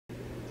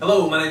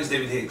Hello, my name is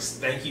David Hicks.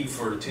 Thank you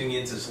for tuning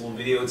into this little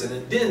video. It's an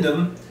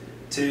addendum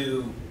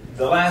to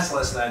the last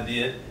lesson I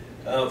did,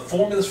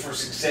 Formulas for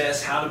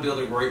Success, How to Build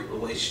a Great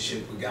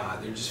Relationship with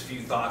God. There are just a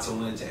few thoughts I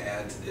wanted to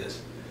add to this.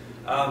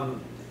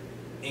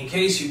 In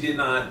case you did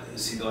not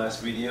see the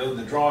last video,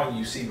 the drawing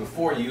you see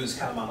before you is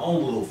kind of my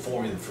own little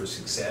formula for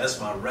success,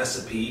 my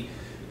recipe,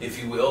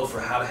 if you will, for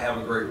how to have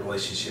a great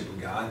relationship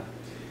with God.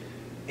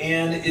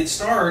 And it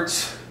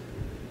starts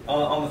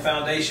on the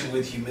foundation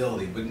with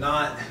humility, but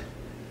not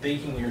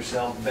thinking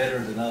yourself better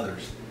than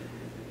others.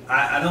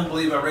 I don't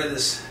believe I read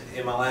this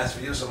in my last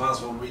video, so I might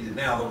as well read it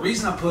now. The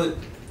reason I put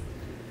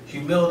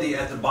humility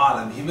at the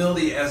bottom,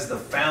 humility as the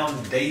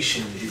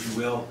foundation, if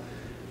you will,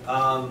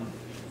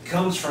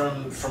 comes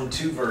from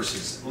two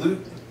verses. Luke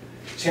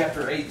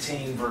chapter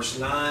 18, verse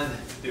 9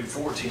 through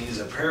 14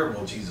 is a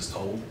parable Jesus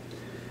told.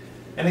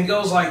 And it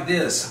goes like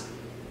this.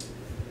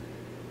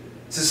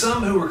 To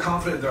some who were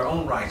confident of their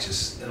own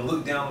righteousness and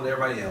looked down on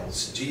everybody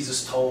else,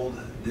 Jesus told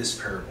this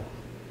parable.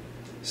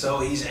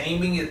 So he's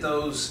aiming at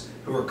those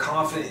who are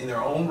confident in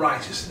their own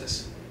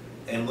righteousness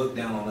and look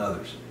down on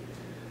others.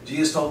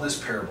 Jesus told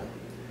this parable.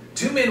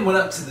 Two men went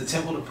up to the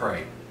temple to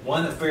pray,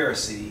 one a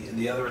Pharisee and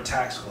the other a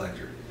tax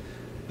collector.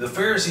 The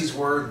Pharisees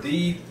were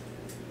the,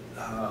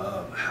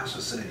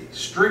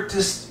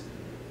 strictest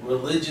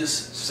religious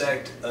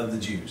sect of the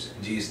Jews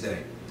in Jesus'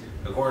 day.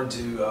 According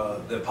to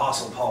the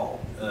Apostle Paul,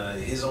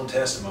 his own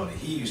testimony,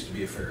 he used to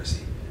be a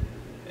Pharisee.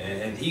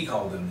 And he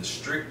called them the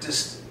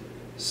strictest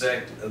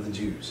sect of the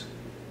Jews.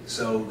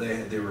 So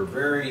they were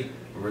very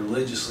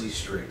religiously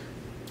strict.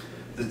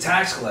 The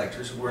tax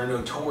collectors were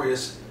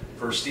notorious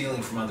for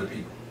stealing from other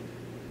people.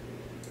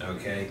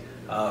 Okay?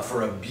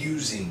 For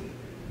abusing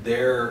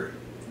their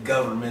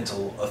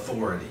governmental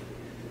authority.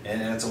 And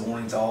that's a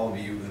warning to all of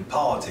you in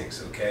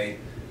politics, okay?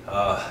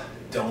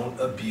 Don't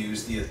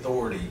abuse the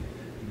authority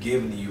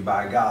given to you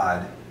by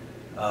God.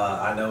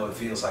 I know it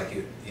feels like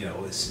it,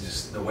 it's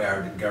just the way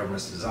our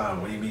government's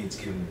designed. What do you mean it's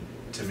given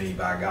to me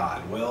by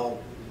God? Well,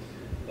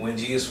 when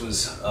Jesus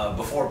was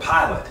before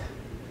Pilate,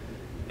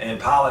 and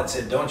Pilate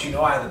said, "Don't you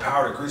know I have the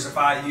power to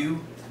crucify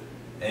you?"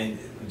 And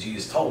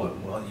Jesus told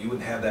him, well, you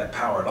wouldn't have that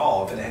power at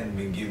all if it hadn't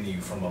been given to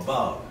you from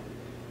above.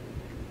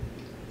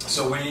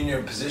 So when you're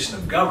in a position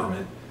of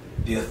government,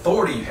 the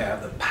authority you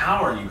have, the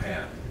power you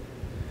have,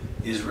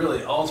 is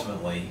really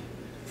ultimately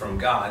from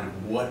God.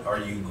 What are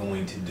you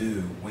going to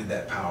do with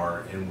that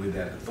power and with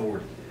that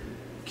authority?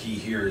 Key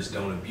here is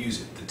don't abuse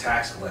it. The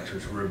tax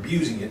collectors were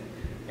abusing it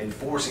and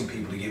forcing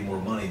people to give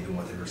more money than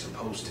what they were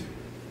supposed to.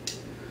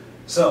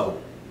 So,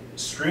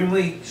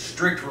 extremely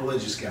strict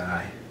religious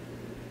guy,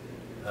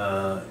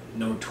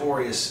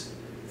 notorious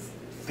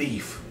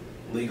thief,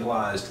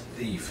 legalized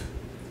thief.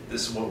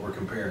 This is what we're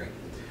comparing.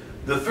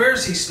 The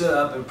Pharisee stood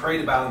up and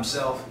prayed about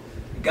himself.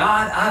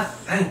 God, I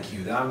thank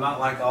you that I'm not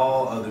like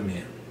all other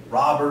men,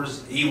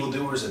 robbers,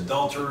 evildoers,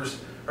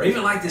 adulterers, or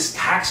even like this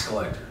tax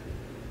collector.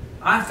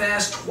 I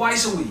fast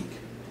twice a week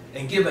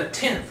and give a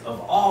tenth of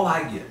all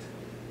I get.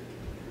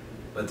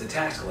 But the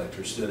tax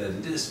collector stood at a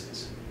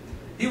distance.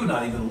 He would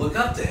not even look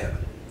up to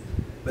heaven,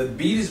 but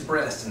beat his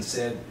breast and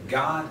said,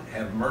 God,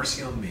 have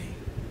mercy on me,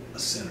 a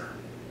sinner.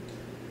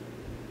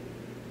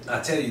 I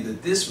tell you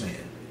that this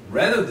man,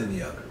 rather than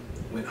the other,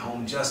 went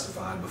home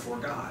justified before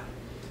God.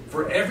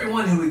 For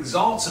everyone who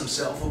exalts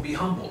himself will be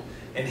humbled,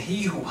 and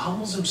he who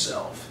humbles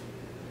himself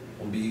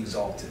will be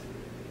exalted.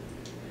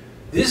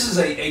 This is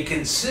a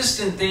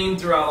consistent theme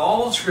throughout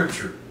all of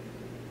Scripture.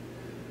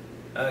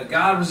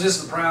 God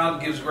resists the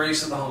proud, gives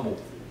grace to the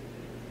humble.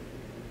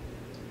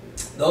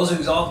 Those who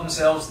exalt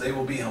themselves, they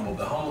will be humbled.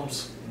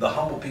 The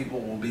humble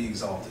people will be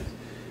exalted.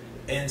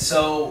 And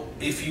so,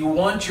 if you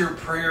want your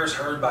prayers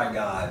heard by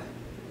God,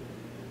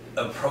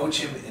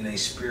 approach Him in a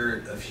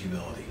spirit of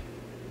humility.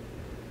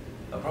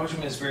 Approach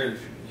Him in a spirit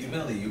of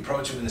humility. You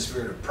approach Him in a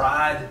spirit of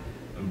pride,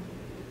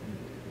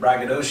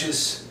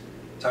 braggadocious,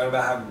 talking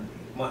about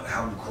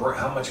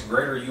how much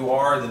greater you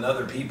are than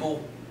other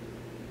people.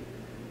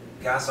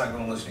 God's not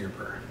going to listen to your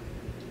prayer.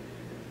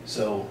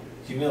 So,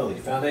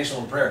 humility,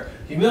 foundational prayer.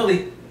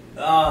 Humility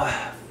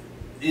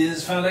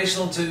is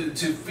foundational to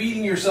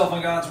feeding yourself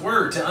on God's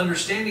Word, to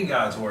understanding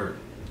God's Word.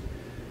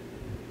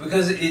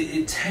 Because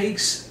it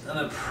takes an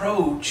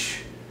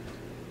approach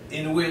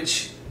in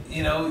which,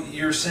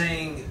 you're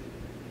saying,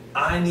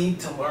 I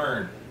need to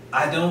learn.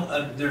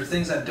 There are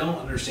things I don't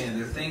understand.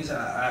 There are things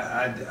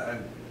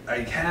I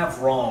have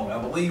wrong.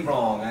 I believe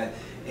wrong.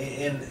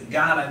 And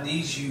God, I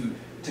need you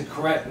to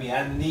correct me.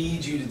 I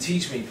need you to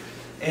teach me.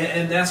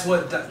 And that's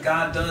what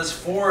God does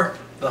for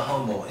the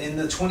humble. In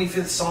the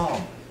 25th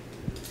Psalm,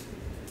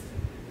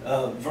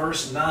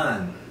 verse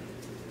 9,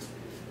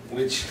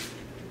 which,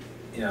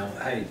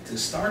 hey, to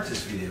start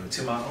this video,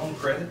 to my own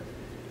credit,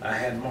 I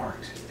had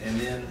marked. And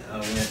then I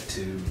went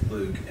to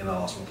Luke and I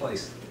lost my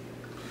place.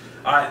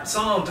 All right,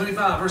 Psalm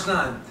 25, verse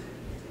 9.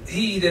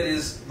 He, that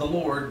is the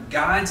Lord,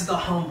 guides the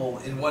humble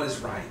in what is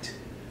right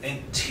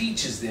and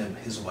teaches them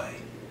His way.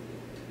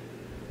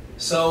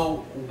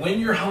 So when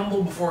you're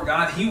humble before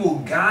God, He will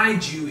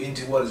guide you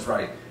into what is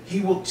right. He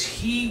will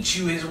teach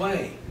you His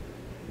way.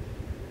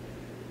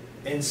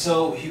 And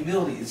so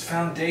humility is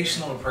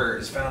foundational in prayer.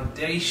 It's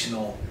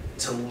foundational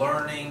to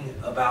learning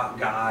about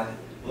God,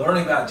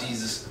 learning about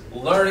Jesus,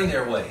 learning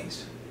their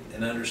ways,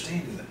 and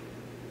understanding them.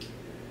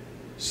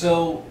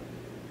 So,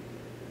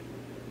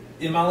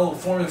 in my little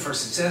formula for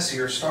success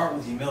here, start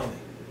with humility.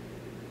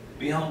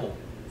 Be humble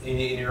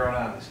in your own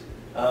eyes.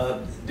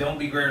 Don't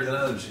be greater than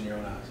others in your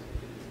own eyes.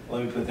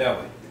 Let me put it that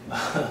way.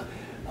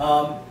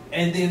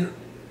 And then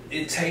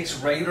it takes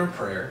regular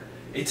prayer.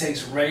 It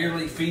takes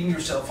regularly feeding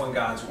yourself on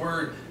God's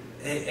Word.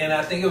 And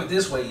I think of it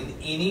this way. In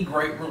any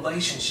great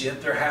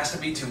relationship, there has to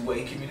be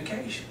two-way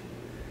communication.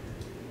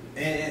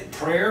 In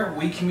prayer,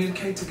 we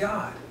communicate to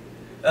God.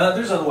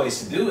 There's other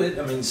ways to do it.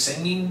 I mean,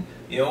 singing,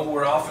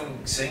 we're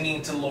often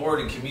singing to the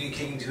Lord and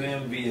communicating to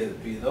Him via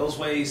those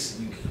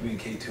ways. You can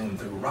communicate to Him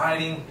through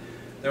writing.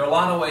 There are a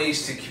lot of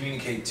ways to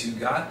communicate to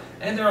God.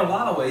 And there are a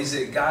lot of ways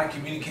that God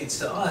communicates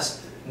to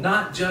us,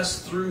 not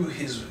just through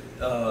His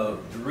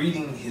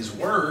reading His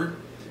Word,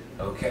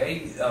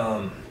 okay,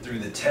 through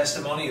the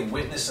testimony and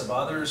witness of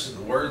others,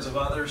 the words of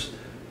others,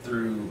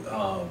 through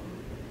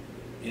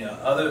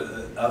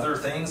other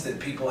things that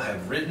people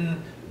have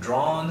written,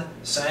 drawn,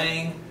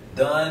 sang,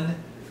 done,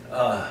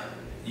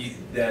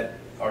 that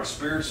are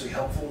spiritually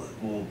helpful,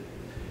 will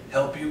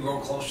help you grow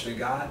closer to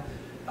God.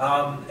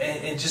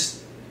 And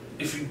just,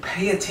 if you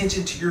pay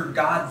attention to your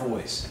God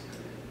voice,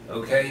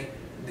 okay,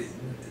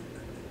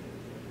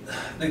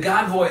 the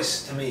God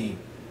voice to me,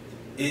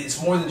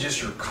 it's more than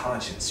just your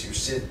conscience, your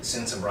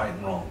sense of right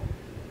and wrong.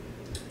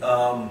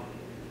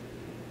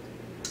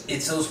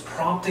 It's those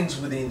promptings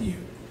within you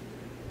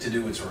to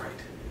do what's right.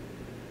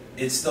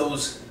 It's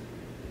those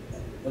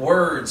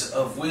words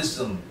of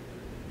wisdom,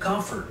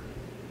 comfort,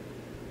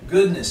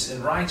 goodness,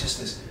 and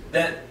righteousness,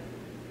 that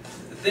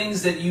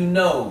things that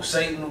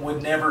Satan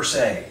would never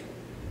say.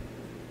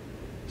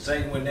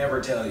 Satan would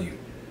never tell you.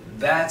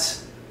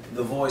 That's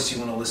the voice you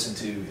want to listen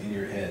to in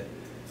your head.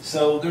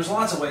 So there's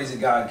lots of ways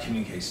that God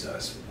communicates to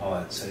us, all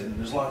that said.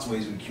 There's lots of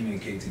ways we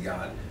communicate to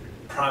God.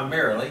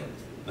 Primarily,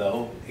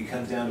 though, it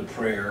comes down to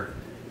prayer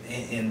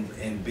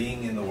and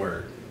being in the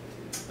Word.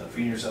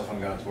 Feeding yourself on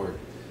God's Word.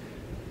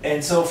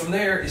 And so from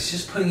there, it's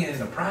just putting it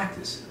into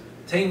practice.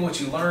 Taking what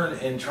you learn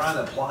and trying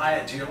to apply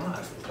it to your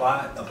life.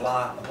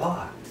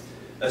 Apply.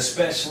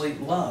 Especially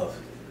love.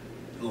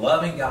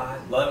 Loving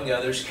God, loving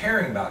others,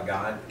 caring about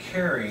God,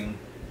 caring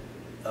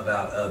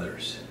about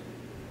others.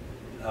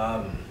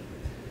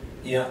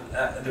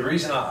 The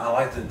reason I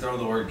like to throw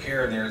the word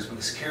care in there is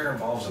because care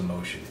involves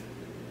emotion.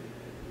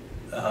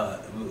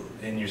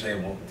 And you're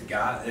saying, well,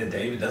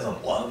 David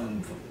doesn't love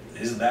him.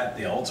 Isn't that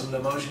the ultimate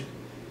emotion?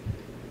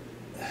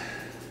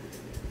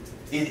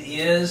 It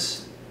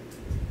is,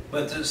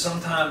 but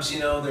sometimes,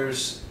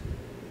 there's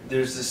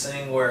this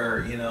thing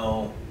where,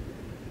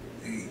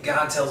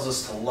 God tells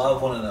us to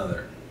love one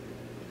another.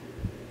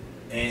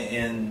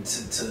 And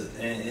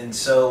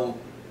so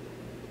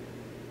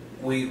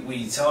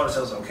we tell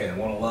ourselves, okay, I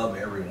want to love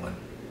everyone.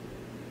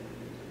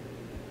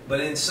 But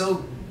in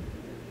so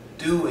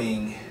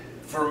doing,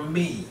 for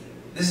me,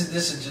 this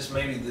is just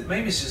maybe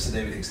it's just a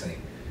David Hicks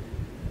thing.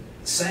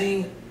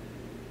 Saying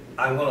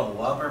I'm going to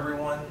love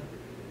everyone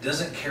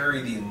doesn't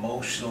carry the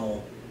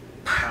emotional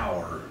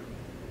power.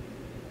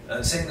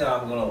 Saying that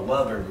I'm going to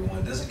love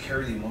everyone doesn't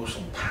carry the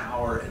emotional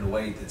power and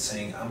weight that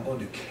saying I'm going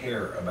to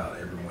care about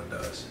everyone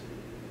does.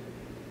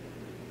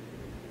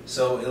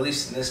 So, at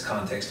least in this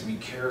context, to me,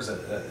 care is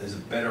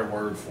a better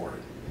word for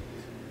it.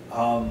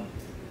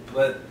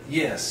 But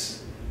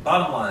yes,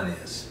 bottom line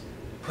is,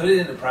 put it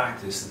into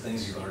practice, the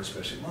things you learn,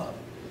 especially love.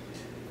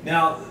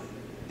 Now,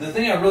 the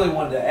thing I really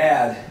wanted to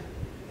add,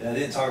 that I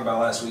didn't talk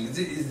about last week,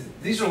 is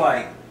these are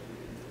like,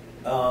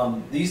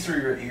 these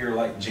three are here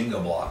like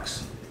Jenga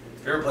blocks.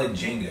 If you ever played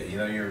Jenga,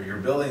 you're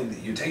building,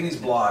 you're taking these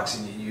blocks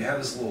and you have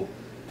this little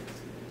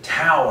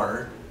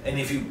tower, and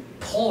if you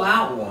pull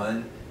out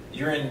one,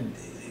 you're in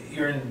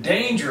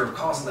danger of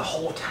causing the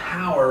whole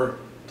tower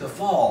to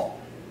fall.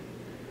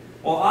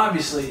 Well,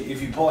 obviously,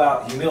 if you pull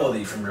out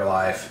humility from your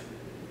life,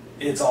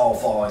 it's all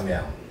falling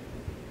down.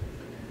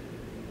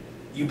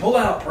 You pull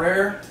out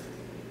prayer,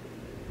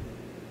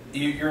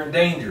 you're in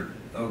danger,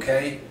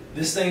 okay?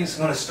 This thing's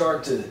going to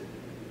start to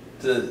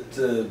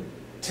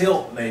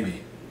tilt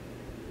maybe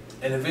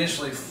and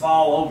eventually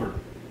fall over.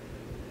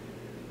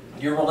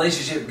 Your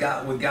relationship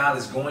with God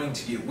is going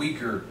to get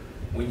weaker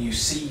when you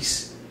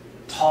cease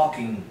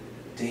talking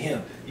to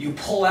Him. You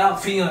pull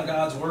out feeding on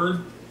God's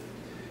Word,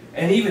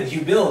 and even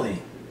humility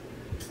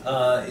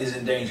is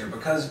in danger,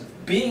 because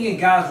being in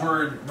God's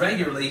Word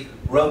regularly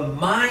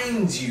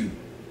reminds you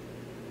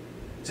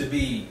to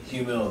be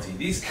humility.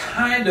 These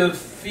kind of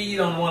feed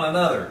on one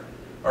another,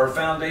 are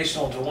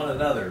foundational to one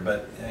another,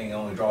 but I can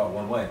only draw it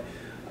one way.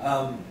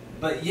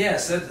 But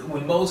yes,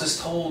 when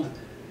Moses told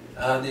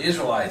the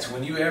Israelites,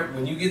 when you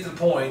get to the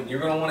point you're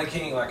going to want a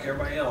king like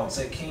everybody else,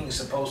 that king is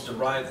supposed to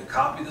write a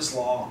copy of this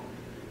law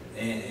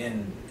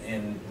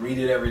and read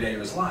it every day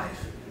of his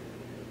life.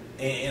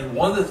 And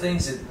one of the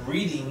things that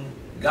reading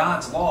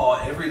God's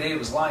law every day of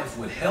his life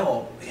would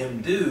help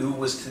him do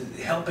was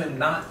to help him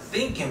not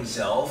think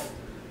himself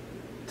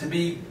to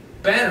be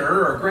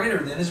better or greater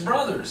than his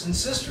brothers and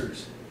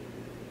sisters.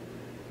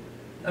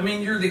 I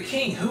mean, you're the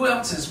king. Who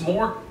else is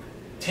more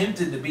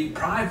tempted to be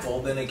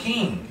prideful than a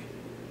king?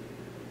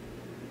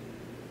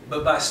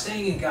 But by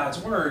staying in God's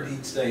word,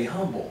 he'd stay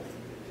humble.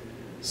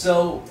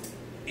 So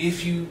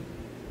if you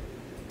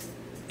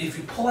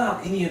pull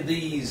out any of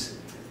these,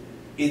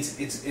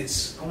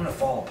 it's going to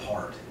fall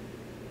apart.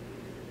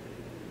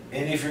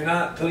 And if you're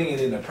not putting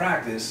it into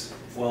practice,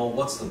 well,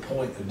 what's the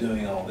point of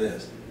doing all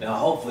this? Now,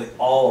 hopefully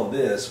all of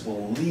this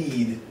will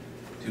lead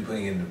to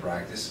putting it into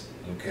practice,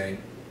 okay?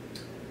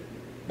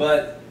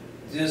 But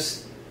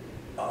just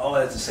all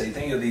that to say,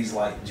 think of these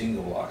like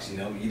jingle blocks, you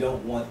know? You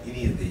don't want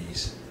any of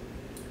these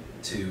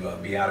to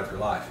be out of your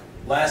life.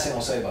 Last thing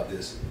I'll say about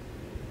this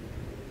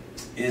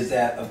is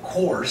that, of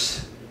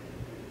course,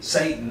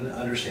 Satan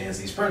understands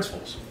these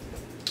principles.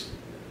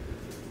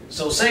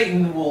 So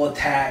Satan will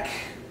attack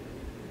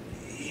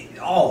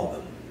all of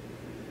them,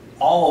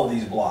 all of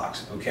these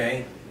blocks,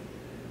 okay?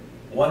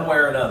 One way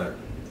or another.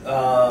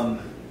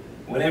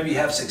 Whenever you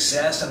have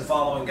success in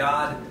following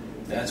God,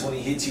 that's when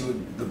he hits you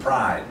with the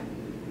pride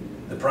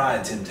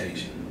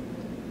temptation.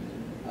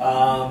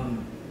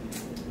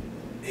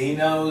 He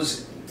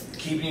knows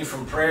keeping you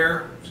from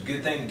prayer is a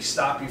good thing to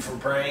stop you from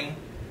praying.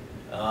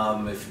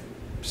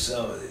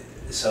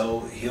 So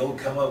he'll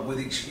come up with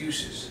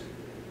excuses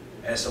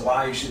as to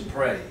why you should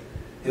pray.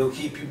 He'll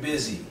keep you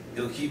busy.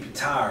 He'll keep you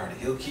tired.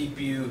 He'll keep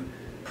you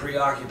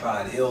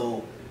preoccupied.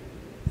 He'll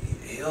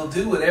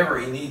do whatever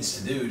he needs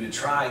to do to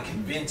try and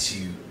convince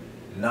you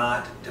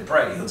not to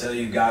pray. He'll tell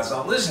you God's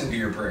not listening to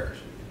your prayers.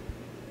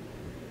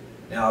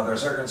 Now, are there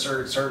certain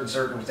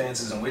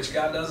circumstances in which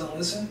God doesn't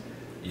listen?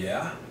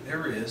 Yeah,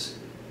 there is.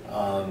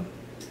 When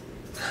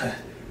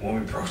we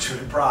approach him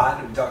in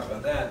pride, we talked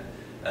about that.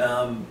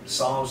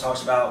 Psalms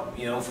talks about,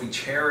 you know, if we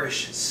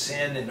cherish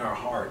sin in our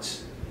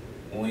hearts,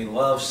 when we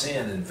love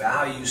sin and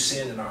value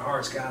sin in our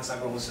hearts, God's not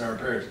going to listen to our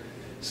prayers.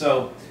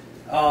 So,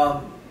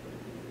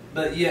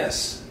 but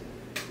yes,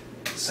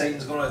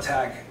 Satan's going to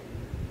attack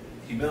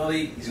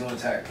humility. He's going to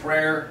attack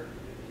prayer.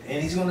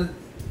 And he's going to,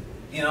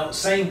 you know,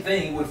 same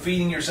thing with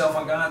feeding yourself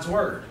on God's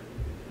word.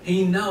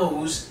 He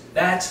knows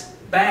that's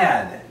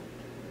bad.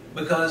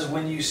 Because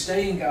when you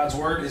stay in God's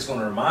word, it's going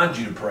to remind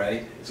you to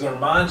pray. It's going to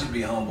remind you to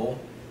be humble.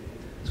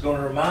 It's going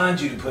to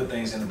remind you to put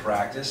things into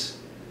practice.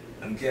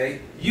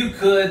 Okay? You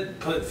could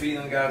put feeding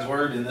on God's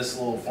word in this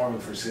little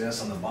formula for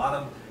success on the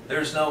bottom.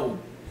 There's no,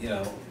 you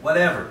know,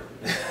 whatever.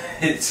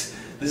 This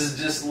is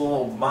just a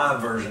little my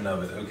version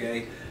of it,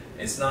 okay?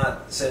 It's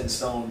not set in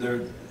stone.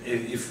 There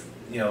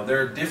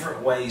are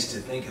different ways to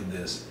think of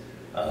this.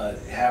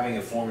 Having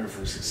a formula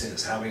for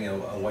success, having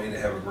a way to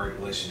have a great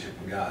relationship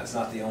with God. It's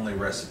not the only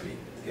recipe,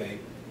 okay?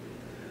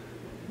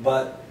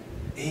 But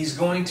he's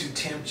going to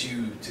tempt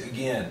you to,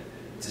 again,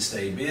 to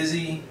stay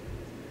busy,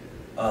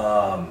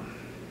 to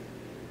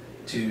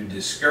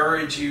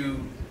discourage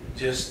you,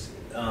 just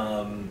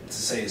to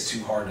say it's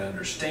too hard to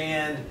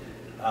understand,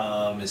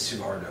 it's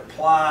too hard to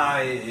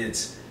apply,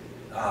 it's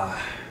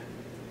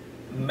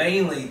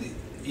mainly,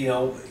 you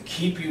know,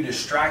 keep you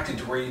distracted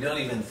to where you don't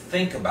even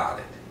think about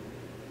it.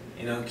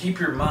 You know, keep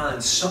your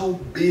mind so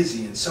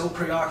busy and so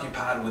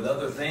preoccupied with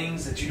other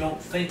things that you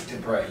don't think to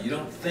pray. You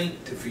don't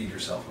think to feed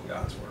yourself with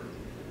God's word.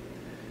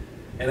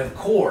 And of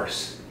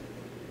course,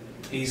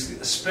 he's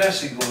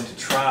especially going to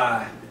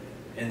try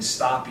and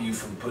stop you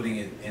from putting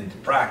it into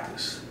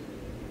practice.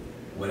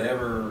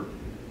 Whatever,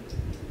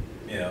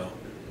 you know,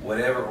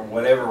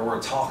 whatever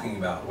we're talking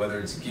about, whether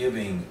it's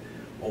giving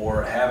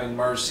or having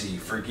mercy,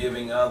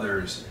 forgiving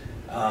others,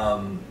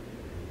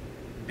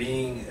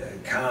 being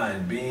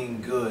kind,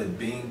 being good,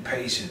 being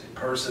patient,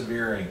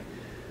 persevering,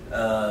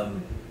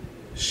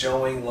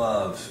 showing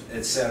love,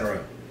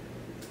 etc.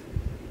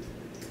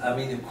 I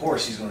mean, of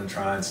course, he's going to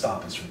try and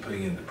stop us from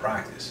putting it into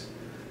practice.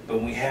 But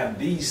when we have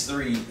these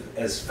three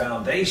as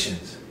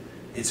foundations,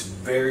 it's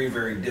very,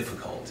 very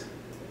difficult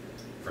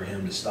for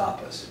him to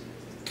stop us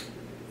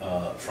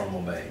from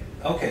obeying.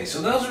 Okay,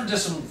 so those are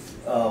just some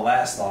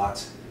last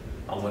thoughts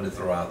I wanted to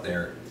throw out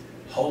there.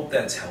 Hope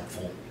that's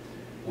helpful.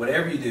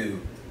 Whatever you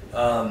do,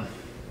 I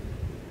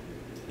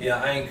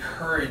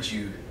encourage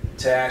you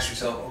to ask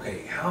yourself,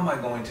 okay, how am I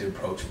going to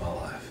approach my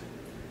life?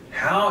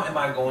 How am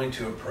I going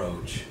to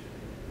approach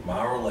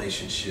my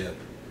relationship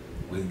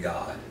with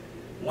God?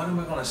 What am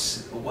I going to?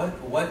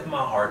 What in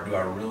my heart do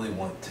I really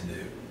want to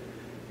do?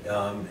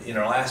 In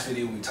our last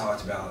video, we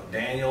talked about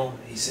Daniel.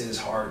 He set his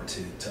heart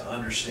to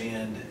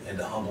understand and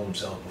to humble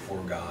himself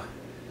before God.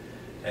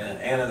 And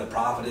Anna, the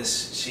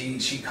prophetess,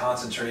 she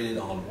concentrated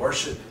on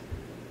worship,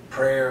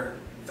 prayer,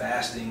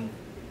 fasting,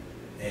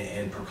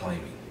 and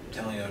proclaiming,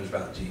 telling others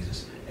about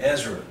Jesus.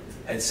 Ezra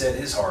had set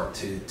his heart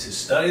to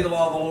study the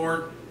law of the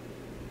Lord,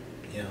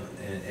 you know,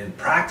 and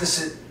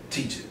practice it,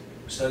 teach it.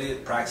 Study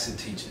it, practice it,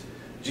 teach it.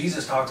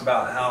 Jesus talked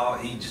about how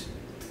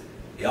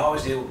he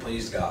always did what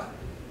pleased God.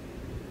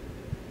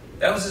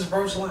 That was his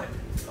approach to life.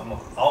 I'm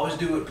gonna always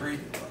do what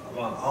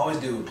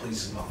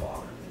pleases my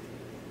Father.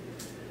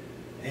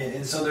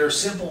 And so there are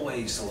simple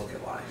ways to look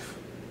at life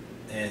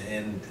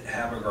and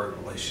have a great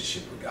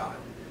relationship with God.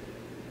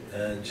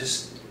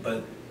 Just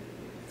but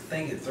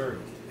think it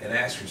through and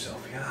ask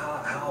yourself, you know,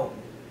 how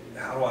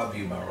do I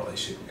view my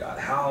relationship with God?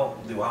 How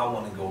do I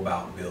want to go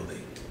about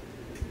building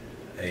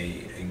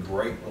a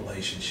great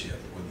relationship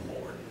with the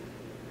Lord?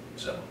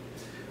 So,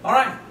 all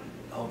right.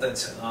 I hope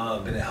that's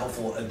been a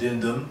helpful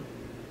addendum.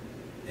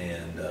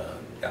 And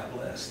God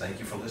bless. Thank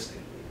you for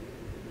listening.